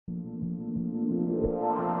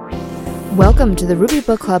Welcome to the Ruby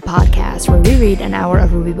Book Club podcast, where we read an hour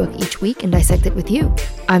of Ruby book each week and dissect it with you.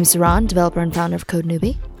 I'm Saran, developer and founder of Code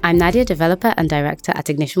Newbie. I'm Nadia, developer and director at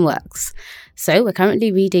Ignition Works. So we're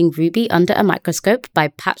currently reading Ruby Under a Microscope by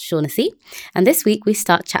Pat Shaughnessy. And this week we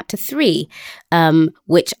start chapter 3,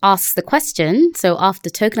 which asks the question, so after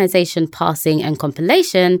tokenization, parsing, and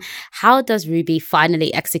compilation, how does Ruby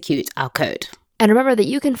finally execute our code? And remember that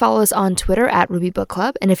you can follow us on Twitter at Ruby Book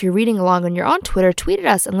Club. And if you're reading along and you're on Twitter, tweet at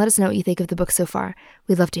us and let us know what you think of the book so far.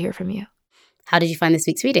 We'd love to hear from you. How did you find this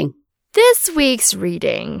week's reading? This week's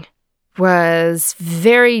reading was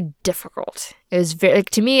very difficult. It was very,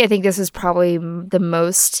 to me, I think this is probably the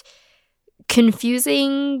most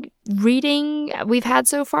confusing reading we've had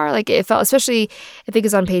so far. Like, it felt, especially, I think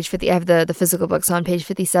it's on page 50. I have the physical books on page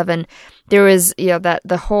 57. There was, that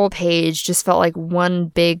the whole page just felt like one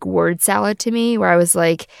big word salad to me, where I was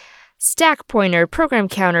like, stack pointer, program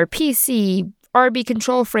counter, PC, RB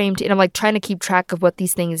control frame, and I'm like trying to keep track of what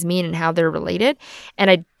these things mean and how they're related. And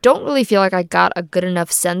I don't really feel like I got a good enough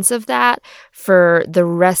sense of that for the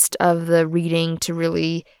rest of the reading to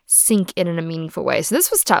really sink in a meaningful way. So this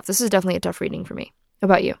was tough. This was definitely a tough reading for me. How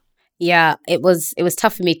about you? Yeah, it was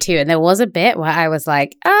tough for me too. And there was a bit where I was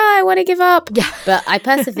like, I want to give up. Yeah. But I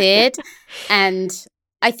persevered. And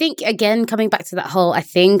I think, again, coming back to that whole, I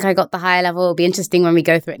think I got the higher level. It'll be interesting when we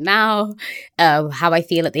go through it now, how I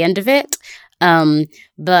feel at the end of it.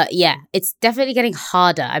 But yeah, it's definitely getting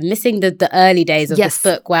harder. I'm missing the early days of this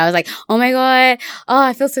book where I was like, oh my God,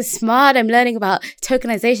 I feel so smart. I'm learning about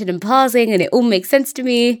tokenization and parsing and it all makes sense to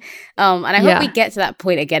me. And I hope we get to that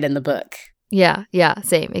point again in the book. Yeah,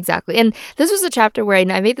 same, exactly. And this was a chapter where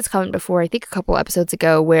I made this comment before, I think a couple episodes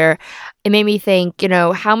ago, where it made me think,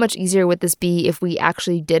 how much easier would this be if we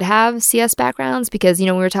actually did have CS backgrounds? Because,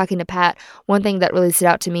 we were talking to Pat, one thing that really stood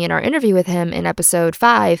out to me in our interview with him in episode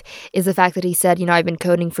 5 is the fact that he said, I've been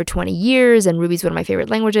coding for 20 years and Ruby's one of my favorite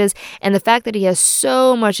languages. And the fact that he has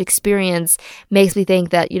so much experience makes me think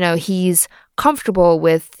that, he's comfortable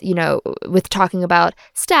with, with talking about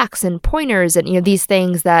stacks and pointers and, these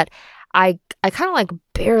things that I kind of like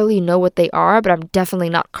barely know what they are, but I'm definitely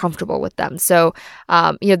not comfortable with them. So,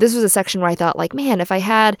 this was a section where I thought like, man, if I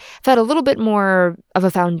had a little bit more of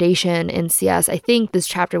a foundation in CS, I think this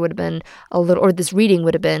chapter would have been this reading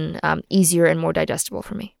would have been easier and more digestible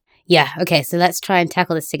for me. Yeah. Okay. So let's try and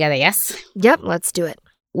tackle this together. Yes. Yep. Let's do it.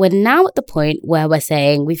 We're now at the point where we're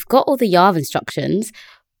saying we've got all the YARV instructions.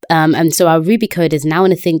 And so our Ruby code is now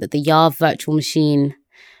in a thing that the YARV virtual machine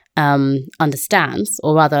understands,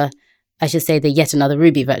 or rather, I should say the yet another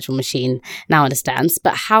Ruby virtual machine now understands.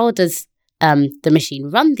 But how does the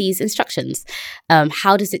machine run these instructions?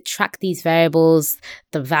 How does it track these variables,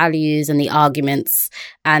 the values and the arguments,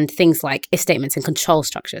 and things like if statements and control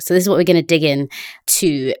structures? So this is what we're going to dig in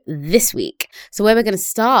to this week. So where we're going to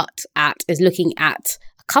start at is looking at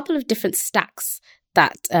a couple of different stacks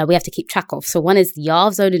that we have to keep track of. So one is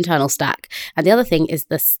YARV's own internal stack, and the other thing is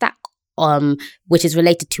the stack which is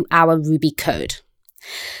related to our Ruby code.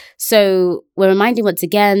 So we're reminding once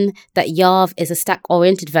again that YARV is a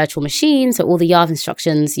stack-oriented virtual machine. So all the YARV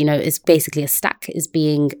instructions, is basically a stack is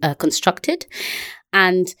being constructed.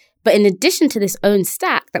 But in addition to this own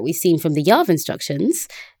stack that we've seen from the YARV instructions,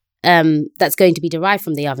 that's going to be derived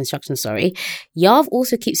from the YARV instructions, YARV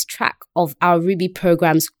also keeps track of our Ruby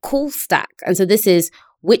program's call stack. And so this is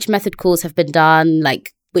which method calls have been done,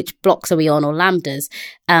 like which blocks are we on, or lambdas.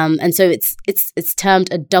 And so it's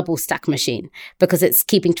termed a double stack machine because it's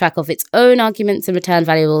keeping track of its own arguments and return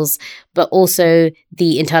variables, but also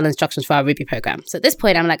the internal instructions for our Ruby program. So at this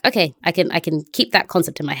point, I'm like, okay, I can keep that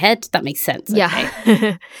concept in my head. That makes sense. Yeah.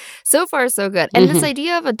 Okay. So far, so good. And this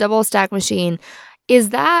idea of a double stack machine,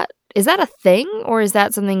 is that a thing, or is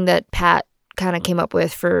that something that Pat kind of came up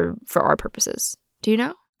with for our purposes? Do you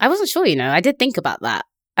know? I wasn't sure, I did think about that.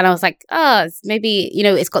 And I was like, maybe,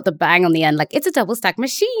 it's got the bang on the end, like it's a double stack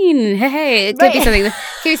machine. Hey, it could be something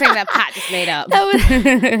that Pat just made up.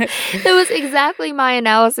 That was exactly my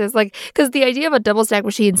analysis. Like, because the idea of a double stack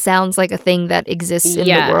machine sounds like a thing that exists in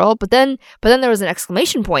the world. But then there was an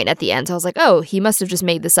exclamation point at the end. So I was like, oh, he must have just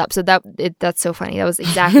made this up. So that's so funny. That was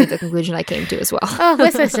exactly the conclusion I came to as well. Oh, we're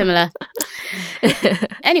so similar.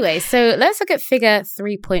 Anyway, so let's look at figure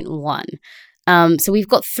 3.1. So we've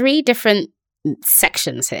got 3 different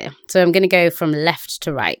sections here. So I'm going to go from left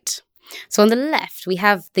to right. So on the left, we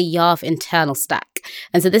have the YARV internal stack.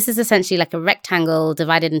 And so this is essentially like a rectangle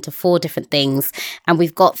divided into 4 different things. And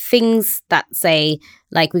we've got things that say,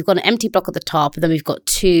 like we've got an empty block at the top, and then we've got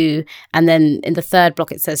 2. And then in the third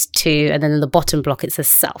block, it says 2. And then in the bottom block, it says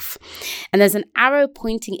self. And there's an arrow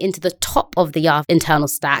pointing into the top of the YARV internal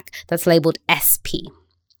stack that's labeled SP.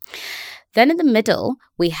 Then in the middle,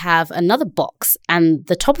 we have another box, and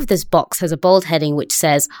the top of this box has a bold heading which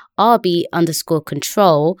says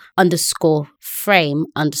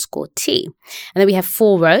RB_control_frame_T. And then we have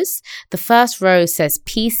 4 rows. The first row says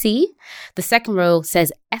PC. The second row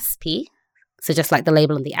says SP, so just like the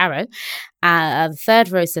label on the arrow. The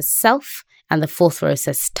third row says self, and the fourth row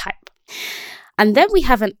says type. And then we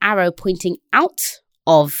have an arrow pointing out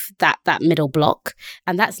of that middle block,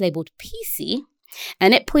 and that's labeled PC.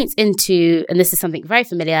 And it points into, and this is something very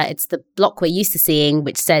familiar, it's the block we're used to seeing,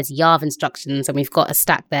 which says YARV instructions. And we've got a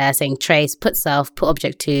stack there saying trace, put self, put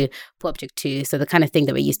object to, put object to. So the kind of thing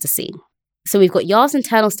that we're used to seeing. So we've got YARV's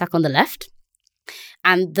internal stack on the left.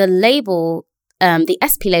 And the label, the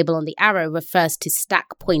SP label on the arrow refers to stack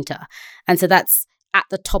pointer. And so that's at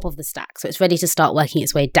the top of the stack. So it's ready to start working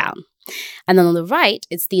its way down. And then on the right,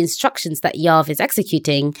 it's the instructions that YARV is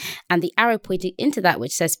executing. And the arrow pointing into that,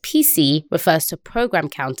 which says PC, refers to program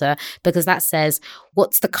counter, because that says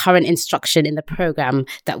what's the current instruction in the program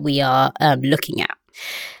that we are looking at.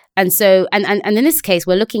 And so, and in this case,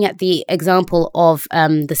 we're looking at the example of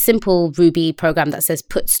the simple Ruby program that says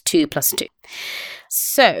puts 2 plus 2.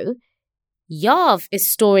 So YARV is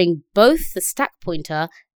storing both the stack pointer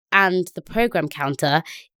and the program counter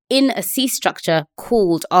in a C structure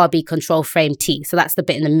called RB control frame T. So that's the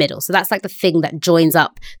bit in the middle. So that's like the thing that joins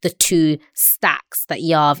up the 2 stacks that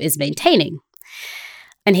YARV is maintaining.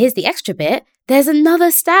 And here's the extra bit. There's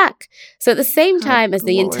another stack. So at the same time as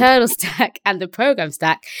the internal stack and the program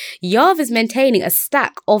stack, YARV is maintaining a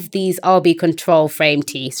stack of these RB control frame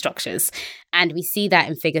T structures. And we see that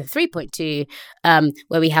in figure 3.2,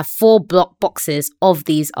 where we have 4 block boxes of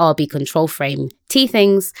these RB control frame T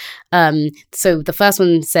things. So the first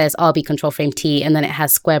one says RB control frame T, and then it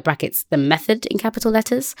has square brackets, the method in capital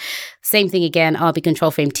letters. Same thing again, RB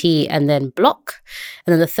control frame T, and then block.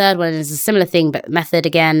 And then the third one is a similar thing, but method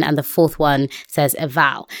again. And the fourth one says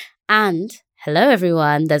eval. And hello,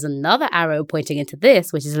 everyone. There's another arrow pointing into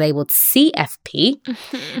this, which is labeled CFP.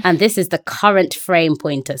 And this is the current frame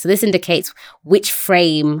pointer. So this indicates which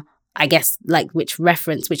frame, I guess, like which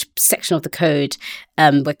reference, which section of the code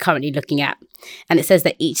we're currently looking at. And it says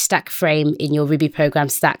that each stack frame in your Ruby program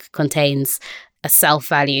stack contains a self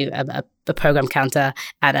value, a program counter,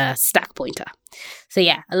 and a stack pointer. So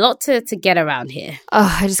yeah, a lot to get around here.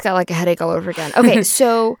 Oh, I just got like a headache all over again. Okay,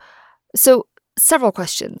 so several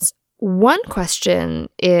questions. One question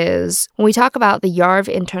is, when we talk about the YARV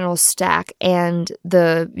internal stack and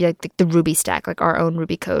the Ruby stack, like our own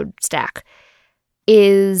Ruby code stack,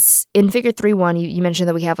 is in figure 3.1, you mentioned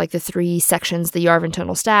that we have like the 3 sections, the YARV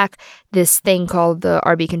internal stack, this thing called the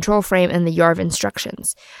RB control frame, and the YARV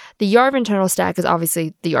instructions. The YARV internal stack is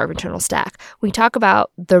obviously the YARV internal stack. When we talk about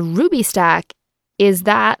the Ruby stack, is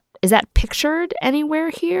that pictured anywhere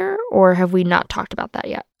here, or have we not talked about that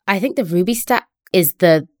yet? I think the Ruby stack is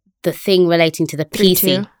the thing relating to the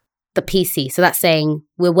PC. The PC. So that's saying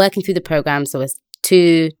we're working through the program, so it's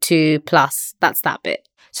 2 plus. That's that bit.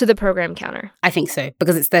 So the program counter. I think so,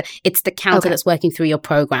 because it's the counter that's working through your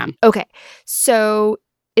program. Okay. So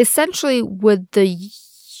essentially, would the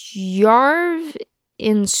YARV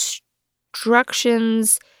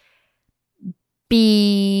instructions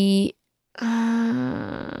be...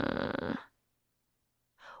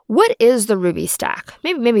 what is the Ruby stack?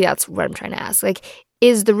 Maybe that's what I'm trying to ask. Like,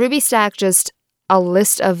 is the Ruby stack just a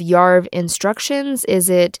list of YARV instructions? Is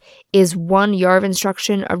one YARV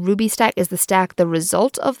instruction a Ruby stack? Is the stack the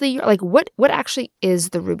result of the, like, what actually is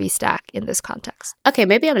the Ruby stack in this context? Okay,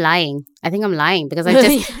 maybe I'm lying. I think I'm lying because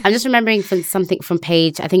I'm just remembering from something from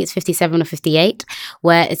page, I think it's 57 or 58,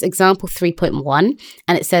 where it's example 3.1,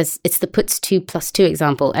 and it says it's the puts 2 plus 2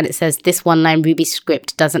 example, and it says this one-line Ruby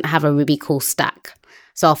script doesn't have a Ruby call stack.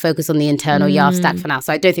 So I'll focus on the internal YARV stack for now.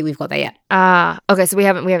 So I don't think we've got that yet. Okay. So we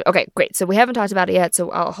haven't, okay, great. So we haven't talked about it yet.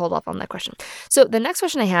 So I'll hold off on that question. So the next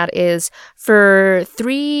question I had is for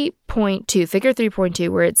 3.2, figure 3.2,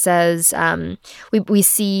 where it says we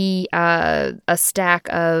see a stack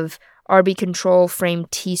of RB control frame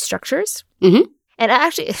T structures. Mm-hmm. And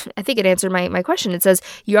actually, I think it answered my question. It says,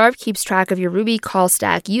 YARV keeps track of your Ruby call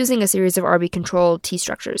stack using a series of RB control T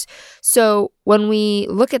structures. So when we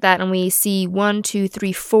look at that and we see 1, 2,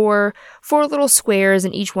 3, 4 little squares,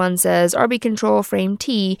 and each one says RB control frame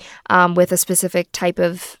T with a specific type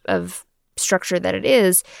of structure that it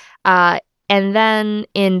is. And then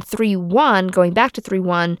in 3.1, going back to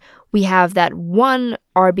 3.1, we have that one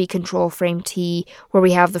RB control frame T where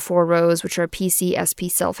we have the 4 rows, which are PC,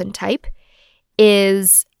 SP, self, and type.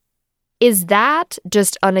 Is that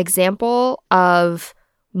just an example of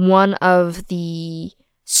one of the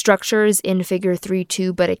structures in figure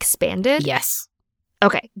 3.2 but expanded? Yes.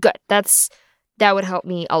 Okay, good. That's that would help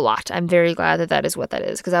me a lot. I'm very glad that is what that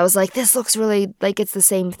is, because I was like, this looks really like it's the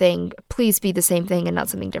same thing. Please be the same thing and not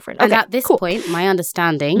something different. Okay, and at this point, my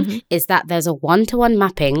understanding is that there's a one-to-one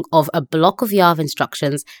mapping of a block of YARV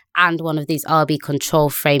instructions and one of these RB control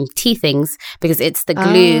frame T things, because it's the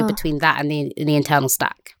glue between that and the internal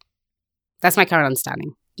stack. That's my current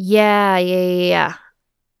understanding. Yeah.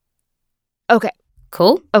 Okay.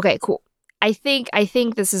 Cool. Okay, cool. I think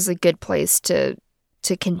this is a good place to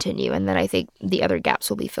continue, and then I think the other gaps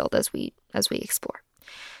will be filled as we explore.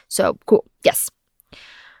 So cool. Yes.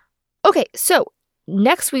 Okay, so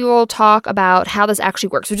next we will talk about how this actually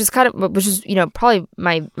works, which is probably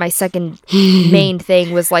my second main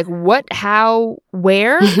thing was like what, how,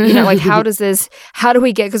 where, like how do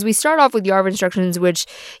we get, because we start off with YARV instructions, which,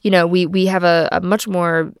 we have a much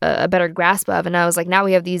more, a better grasp of. And I was like, now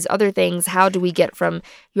we have these other things. How do we get from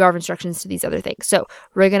YARV instructions to these other things? So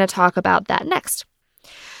we're going to talk about that next.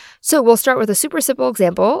 So we'll start with a super simple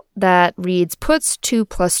example that reads puts 2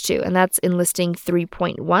 plus 2, and that's in listing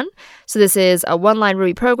 3.1. So this is a one-line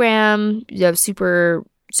Ruby program,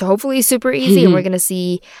 hopefully super easy, and we're going to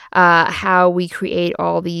see how we create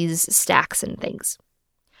all these stacks and things.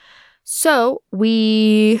 So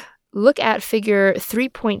we look at figure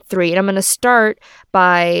 3.3, and I'm going to start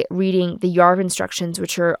by reading the YARV instructions,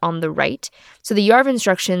 which are on the right. So the YARV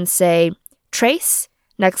instructions say trace,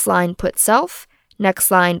 next line put self,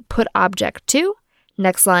 next line put object 2,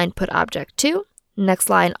 next line put object 2,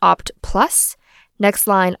 next line opt plus, next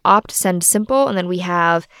line opt send simple, and then we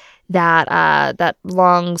have that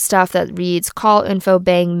long stuff that reads call info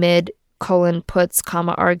bang mid colon puts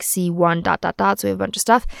comma argc1 ... So we have a bunch of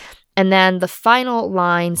stuff. And then the final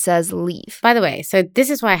line says leave. By the way, so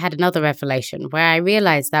this is why I had another revelation where I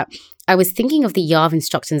realized that I was thinking of the YARV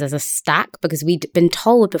instructions as a stack, because we'd been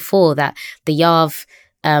told before that the YARV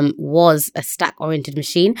was a stack-oriented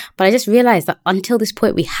machine, but I just realized that until this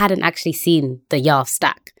point, we hadn't actually seen the YARV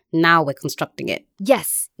stack. Now we're constructing it.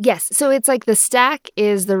 Yes. So it's like the stack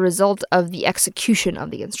is the result of the execution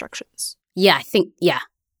of the instructions. Yeah,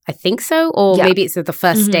 I think so. Or maybe it's at the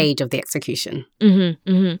first stage of the execution.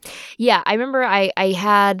 Yeah, I remember I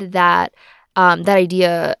had that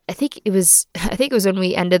idea. I think it was when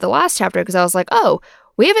we ended the last chapter, because I was like, oh,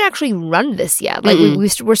 we haven't actually run this yet. Like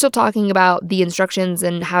we're still talking about the instructions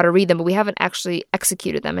and how to read them, but we haven't actually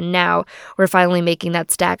executed them. And now we're finally making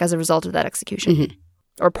that stack as a result of that execution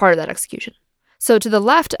or part of that execution. So to the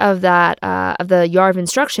left of that, of the YARV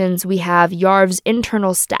instructions, we have YARV's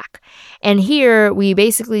internal stack. And here we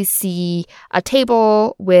basically see a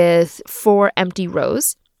table with 4 empty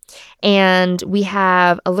rows. And we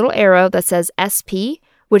have a little arrow that says SP,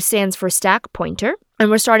 which stands for stack pointer. And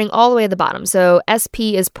we're starting all the way at the bottom. So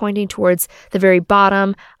SP is pointing towards the very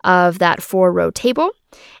bottom of that 4-row table.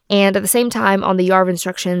 And at the same time, on the YARV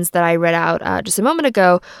instructions that I read out just a moment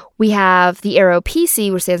ago, we have the arrow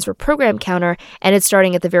PC, which stands for program counter, and it's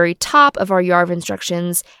starting at the very top of our YARV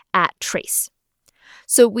instructions at trace.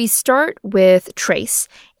 So we start with trace,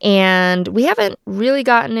 and we haven't really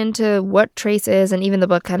gotten into what trace is, and even the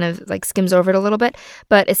book kind of like skims over it a little bit,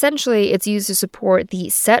 but essentially it's used to support the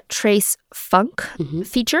set trace func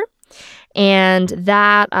feature. And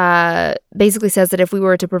that basically says that if we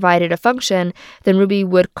were to provide it a function, then Ruby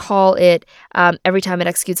would call it every time it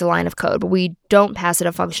executes a line of code. But we don't pass it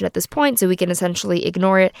a function at this point, so we can essentially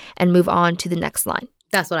ignore it and move on to the next line.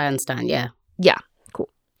 That's what I understand, yeah. Yeah, cool.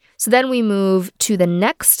 So then we move to the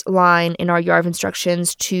next line in our YARV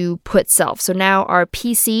instructions to put self. So now our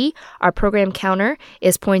PC, our program counter,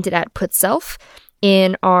 is pointed at put self.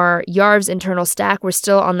 In our YARV's internal stack, we're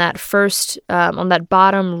still on that on that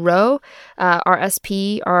bottom row. Our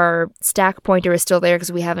SP, our stack pointer, is still there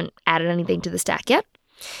because we haven't added anything to the stack yet.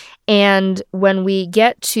 And when we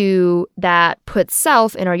get to that put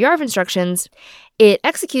self in our YARV instructions, it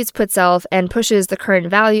executes put self and pushes the current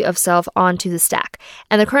value of self onto the stack.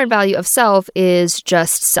 And the current value of self is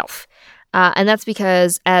just self. And that's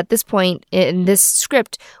because at this point in this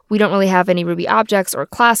script, we don't really have any Ruby objects or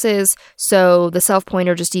classes, so the self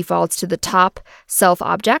pointer just defaults to the top self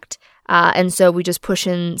object. And so we just push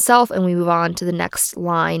in self and we move on to the next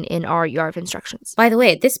line in our YARV instructions. By the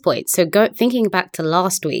way, at this point, so thinking back to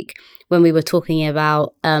last week when we were talking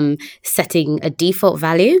about setting a default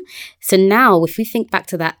value. So now if we think back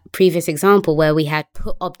to that previous example where we had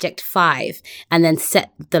put object 5 and then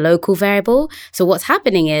set the local variable. So what's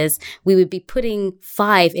happening is we would be putting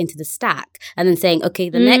 5 into the stack and then saying, okay,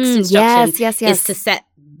 the next instruction is to set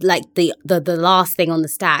like the last thing on the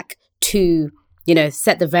stack to,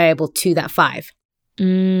 set the variable to that 5.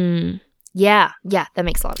 Yeah, that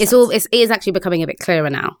makes a lot of sense. It is actually becoming a bit clearer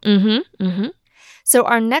now. So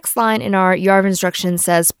our next line in our YARV instruction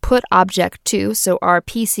says put object to. So our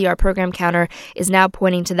PC, our program counter, is now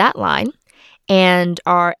pointing to that line. And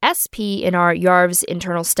our SP in our YARV's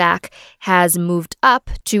internal stack has moved up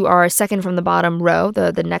to our second from the bottom row,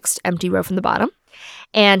 the next empty row from the bottom.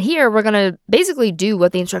 And here we're going to basically do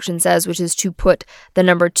what the instruction says, which is to put the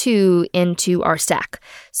number 2 into our stack.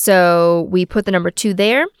 So we put the number 2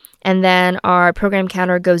 there, and then our program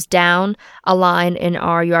counter goes down a line in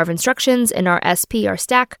our YARV instructions, and our SP, our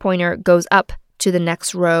stack pointer, goes up to the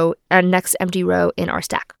next row, next empty row in our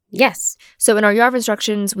stack. Yes. So in our YARV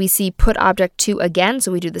instructions, we see put object 2 again.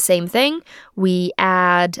 So we do the same thing. We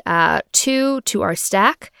add 2 to our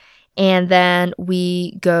stack, and then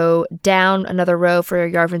we go down another row for our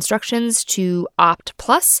YARV instructions to opt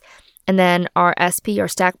plus. And then our SP, our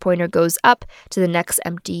stack pointer, goes up to the next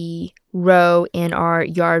empty row in our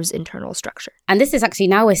YARV's internal structure. And this is actually,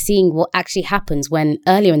 now we're seeing what actually happens when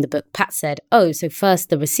earlier in the book, Pat said, oh, so first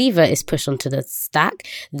the receiver is pushed onto the stack,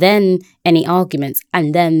 then any arguments,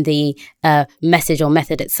 and then the message or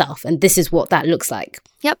method itself. And this is what that looks like.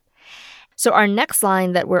 Yep. So our next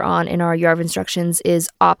line that we're on in our YARV instructions is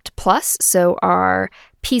opt plus. So our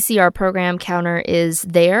PCR program counter is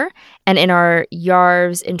there. And in our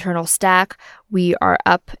YARV's internal stack, we are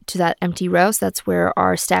up to that empty row. So that's where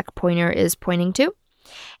our stack pointer is pointing to.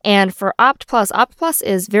 And for opt plus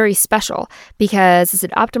is very special because it's an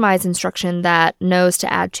optimized instruction that knows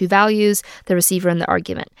to add 2 values, the receiver and the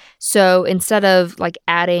argument. So instead of like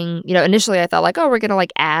adding, initially I thought like, oh, we're going to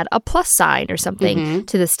like add a plus sign or something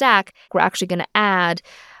to the stack. We're actually going to add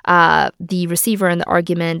the receiver and the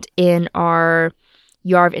argument in our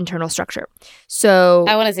YARV internal structure. So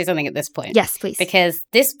I want to say something at this point. Yes, please. Because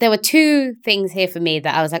there were 2 things here for me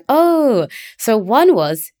that I was like, oh, so one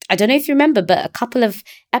was, I don't know if you remember, but a couple of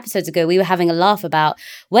episodes ago, we were having a laugh about,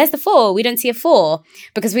 where's the 4? We don't see a 4.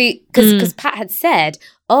 Because Pat had said,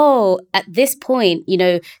 oh, at this point,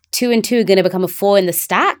 2 and 2 are going to become a 4 in the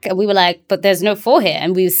stack. And we were like, but there's no 4 here.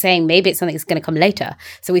 And we were saying maybe it's something that's going to come later.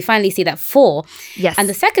 So we finally see that 4. Yes. And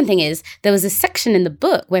the second thing is, there was a section in the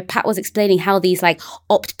book where Pat was explaining how these like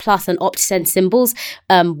opt plus and opt send symbols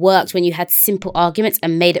worked when you had simple arguments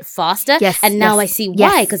and made it faster. Yes. And now I see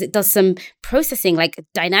why, because it does some processing like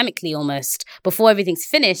dynamically almost. Before everything's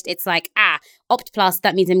finished, it's like, opt plus,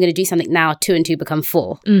 that means I'm going to do something now. 2 and 2 become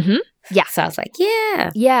 4. Mm-hmm. Yeah. So I was like, yeah.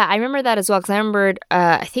 Yeah, I remember that as well because I remembered,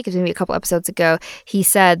 I think it was maybe a couple episodes ago, he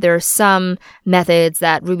said there are some methods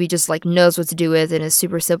that Ruby just like knows what to do with and is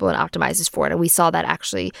super simple and optimizes for it. And we saw that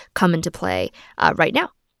actually come into play right now.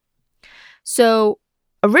 So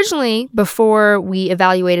originally, before we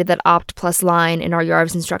evaluated that opt plus line in our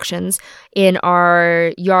YARV's instructions, in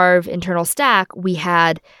our YARV internal stack, we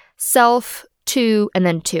had self, 2, and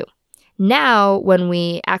then 2. Now, when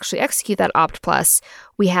we actually execute that opt plus,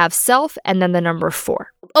 we have self and then the number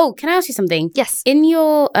 4. Oh, can I ask you something? Yes. In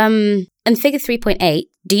your in figure 3.8,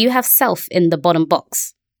 do you have self in the bottom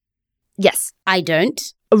box? Yes. I don't.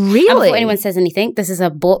 Really? And before anyone says anything, this is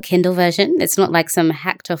a bought Kindle version. It's not like some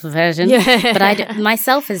hacked off version. Yeah. But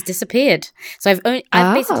myself has disappeared. So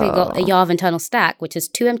I've basically got a YARV internal stack, which is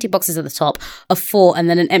 2 empty boxes at the top, a 4, and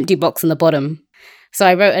then an empty box on the bottom. So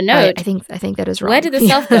I wrote a note. I think that is wrong. Where did the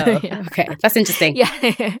self go? Yeah. Okay, that's interesting.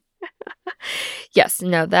 Yeah. Yes,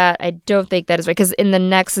 no, that I don't think that is right. Because the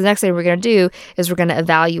next thing we're going to do is we're going to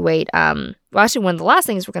evaluate. Well, actually, one of the last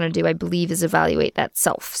things we're going to do, I believe, is evaluate that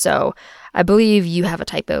self. So I believe you have a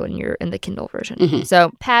typo in the Kindle version. Mm-hmm.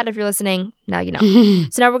 So Pat, if you're listening, now you know.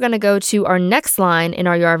 So now we're going to go to our next line in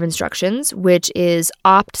our YARV instructions, which is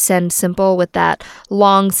opt send simple with that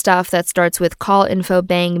long stuff that starts with call info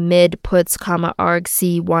bang mid puts comma arg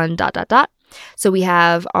c1 ... So we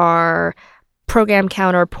have our program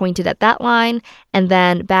counter pointed at that line, and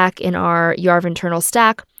then back in our YARV internal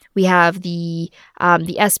stack, we have the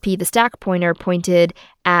SP, the stack pointer, pointed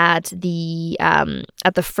at the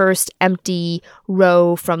first empty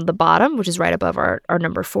row from the bottom, which is right above our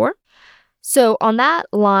number 4. So on that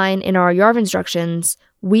line in our YARV instructions,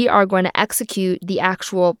 we are going to execute the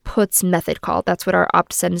actual puts method call. That's what our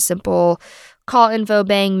opt send simple call info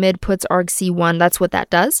bang mid puts arg c1. That's what that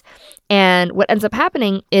does. And what ends up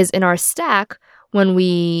happening is in our stack, when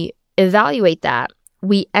we evaluate that,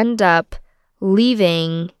 we end up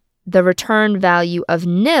leaving the return value of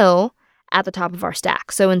nil at the top of our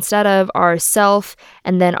stack. So instead of our self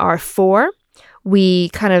and then our 4, we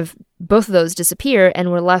kind of, both of those disappear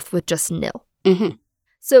and we're left with just nil. Mm-hmm.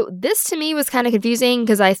 So this to me was kind of confusing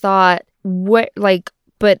because I thought,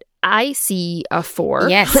 but I see a 4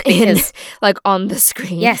 on the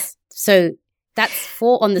screen. Yes. So that's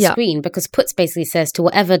 4 on the screen because puts basically says to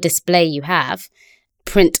whatever display you have,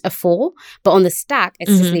 print a 4, but on the stack,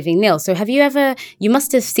 it's just leaving nil. So you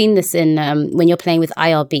must have seen this in when you're playing with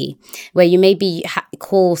IRB, where you maybe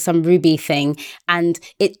call some Ruby thing and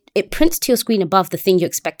it prints to your screen above the thing you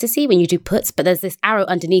expect to see when you do puts, but there's this arrow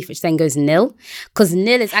underneath which then goes nil, because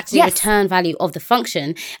nil is actually a return value of the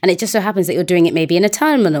function, and it just so happens that you're doing it maybe in a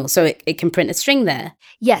terminal, so it can print a string there.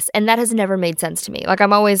 Yes, and that has never made sense to me. Like,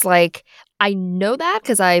 I'm always like, I know that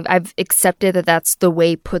because I've accepted that that's the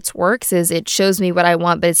way puts works, is it shows me what I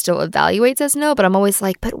want, but it still evaluates as nil. But I'm always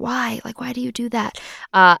like, but why? Like, why do you do that?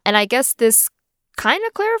 And I guess this kind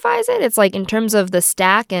of clarifies it. It's like, in terms of the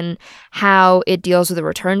stack and how it deals with the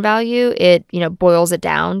return value, it, boils it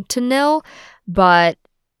down to nil. But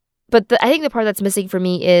I think the part that's missing for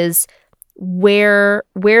me is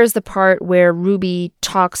where's the part where Ruby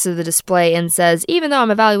talks to the display and says, even though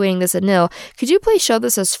I'm evaluating this at nil, could you please show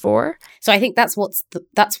this as 4? So I think that's what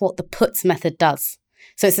the puts method does.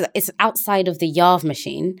 So it's outside of the Yarv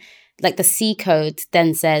machine. Like, the C code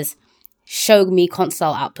then says, show me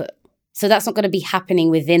console output. So that's not going to be happening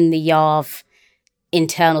within the Yarv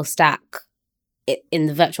internal stack in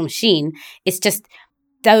the virtual machine. It's just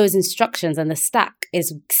those instructions, and the stack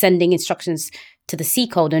is sending instructions to the C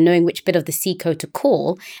code and knowing which bit of the C code to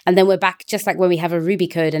call. And then we're back, just like when we have a Ruby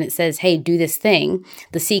code and it says, hey, do this thing.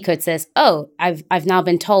 The C code says, oh, I've now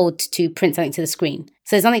been told to print something to the screen.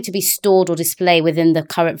 So there's nothing to be stored or displayed within the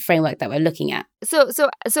current framework that we're looking at. So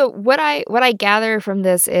what I gather from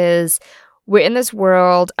this is, we're in this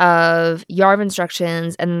world of Yarv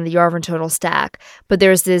instructions and then the Yarv internal stack, but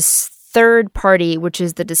there's this third party, which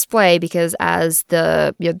is the display, because as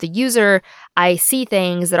the user, I see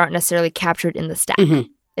things that aren't necessarily captured in the stack.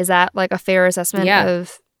 Is that like a fair assessment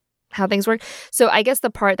of how things work? So I guess the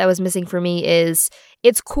part that was missing for me is,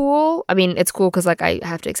 it's cool. I mean, it's cool because, like, I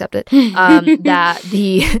have to accept it, that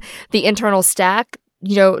the internal stack,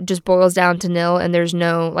 just boils down to nil, and there's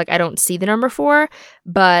no, like, I don't see the number 4,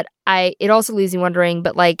 but it also leaves me wondering,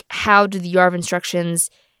 but, like, how do the Yarv instructions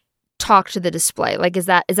talk to the display? Like, is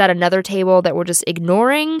that another table that we're just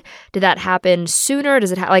ignoring? Did that happen sooner?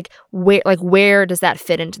 Does it where does that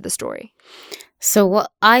fit into the story? So what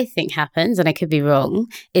I think happens, and I could be wrong,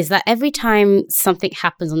 is that every time something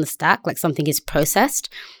happens on the stack, like something is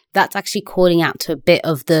processed, that's actually calling out to a bit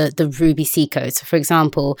of the Ruby C code. So for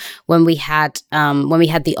example, when we had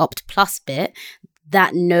the opt plus bit,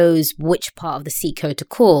 that knows which part of the C code to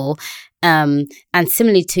call. And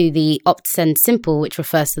similarly to the opt send simple, which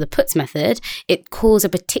refers to the puts method, it calls a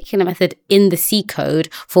particular method in the C code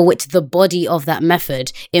for which the body of that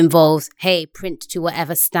method involves, hey, print to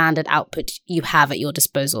whatever standard output you have at your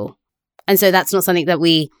disposal. And so that's not something that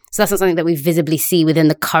we visibly see within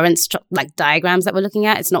the current diagrams that we're looking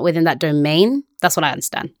at. It's not within that domain. That's what I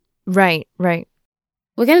understand. Right. We're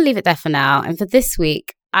going to leave it there for now. And for this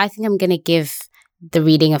week, I think I'm going to give the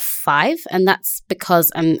reading of 5, and that's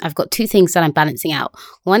because I've got 2 things that I'm balancing out.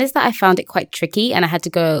 One is that I found it quite tricky and I had to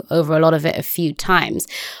go over a lot of it a few times.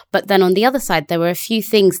 But then on the other side, there were a few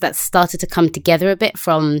things that started to come together a bit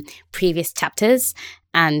from previous chapters,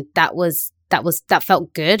 and that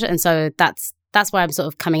felt good. And so that's why I'm sort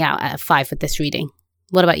of coming out at a 5 with this reading.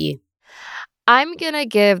 What about you? I'm going to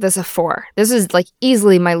give this a 4. This is, like,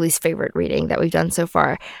 easily my least favorite reading that we've done so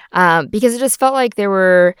far, because it just felt like there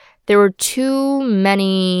were too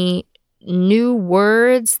many new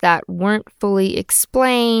words that weren't fully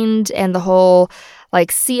explained, and the whole,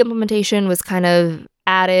 like, C implementation was kind of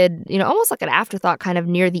added, almost like an afterthought kind of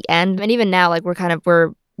near the end. And even now, like,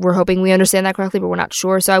 we're hoping we understand that correctly, but we're not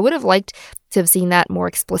sure. So I would have liked to have seen that more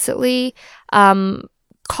explicitly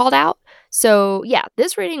called out. So yeah,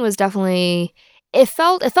 this reading was definitely, it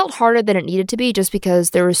felt harder than it needed to be, just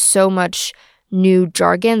because there was so much new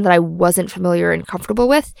jargon that I wasn't familiar and comfortable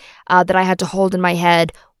with, that I had to hold in my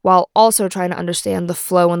head while also trying to understand the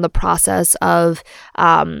flow and the process of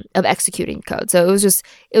executing code. So it was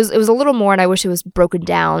a little more, and I wish it was broken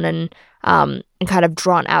down and kind of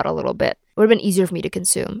drawn out a little bit. It would have been easier for me to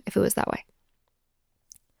consume if it was that way.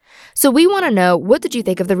 So we want to know, what did you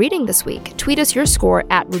think of the reading this week? Tweet us your score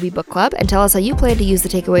at Ruby Book Club and tell us how you plan to use the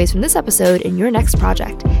takeaways from this episode in your next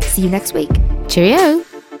project. See you next week. Cheerio!